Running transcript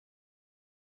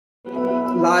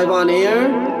live on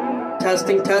air.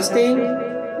 Testing, testing.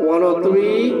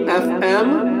 103 FM,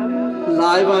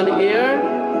 live on air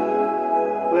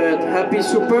with Happy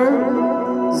Super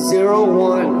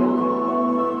 01,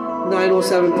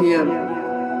 9:07 p.m.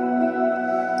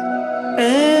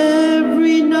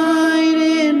 Every night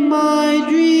in my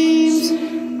dreams,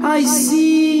 I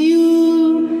see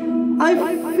you, I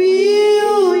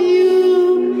feel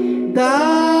you.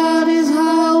 That is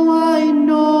how I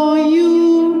know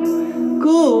you.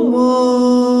 Go on.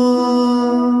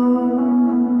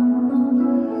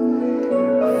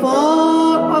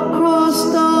 Far across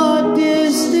the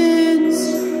distance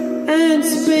and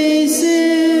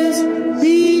spaces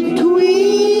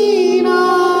between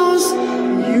us,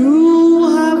 you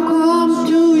have come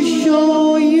to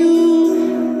show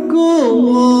you. Go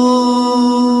on.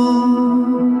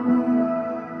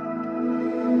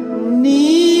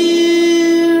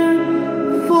 Near,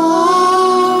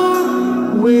 far,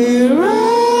 wherever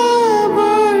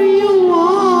you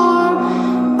are,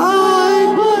 I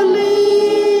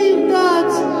believe that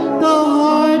the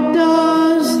heart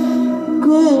does.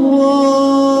 Go on.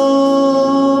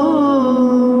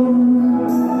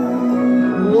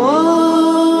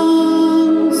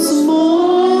 Once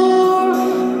more,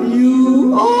 you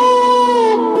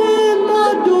open the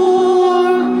door,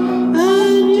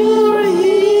 and you're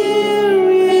here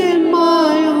in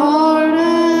my heart,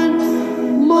 and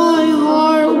my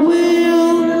heart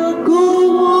will go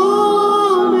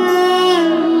on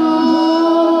and on.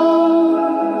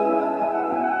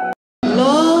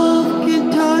 Love can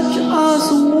touch us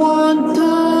one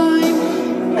time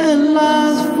and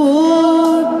last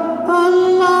for a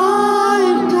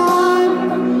lifetime,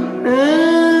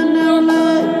 and never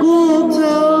let go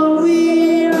till we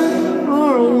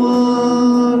are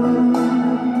one.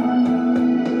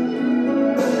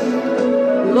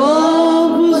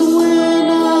 Love was when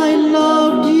I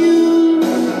loved you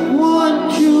one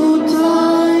true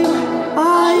time.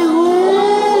 I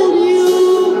hold you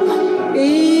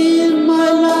in my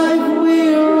life.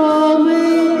 We're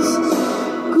always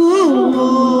go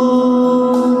on.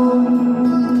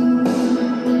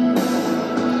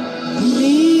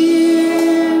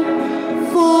 Near,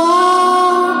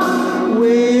 far,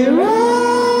 wherever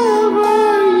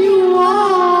you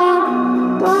are,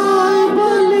 I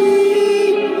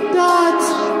believe that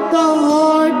the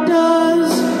heart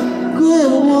does. Go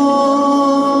on.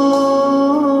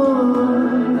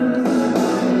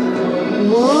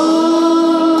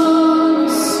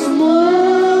 Once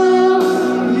more,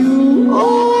 you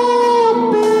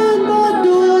open the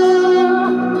door,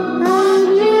 and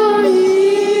you're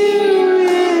here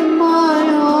in my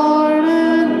heart,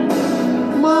 and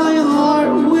my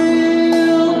heart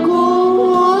will go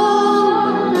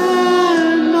on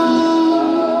and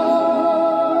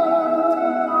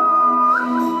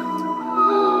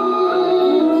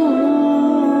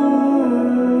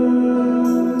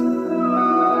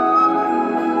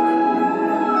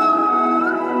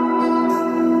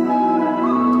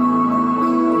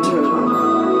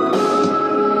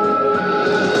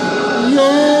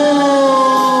you're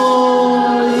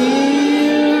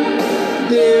here.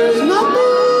 There's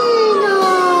nothing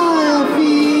I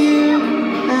fear,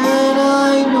 and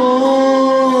I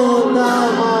know that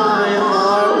my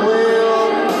heart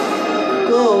will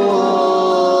go on.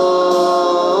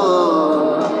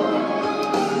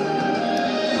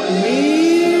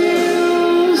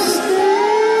 We'll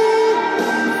stay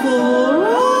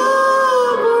forever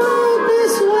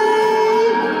this way.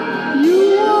 You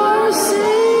are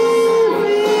safe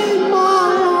in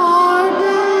my heart,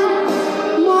 and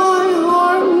my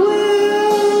heart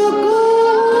will go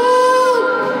on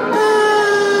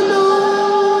and on.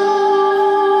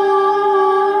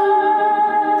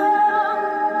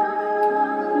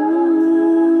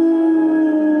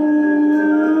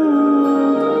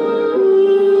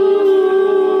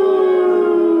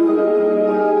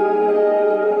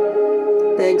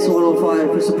 Thanks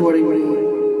 105 for supporting me.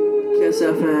 Kiss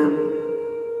FM.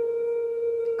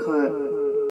 Cut.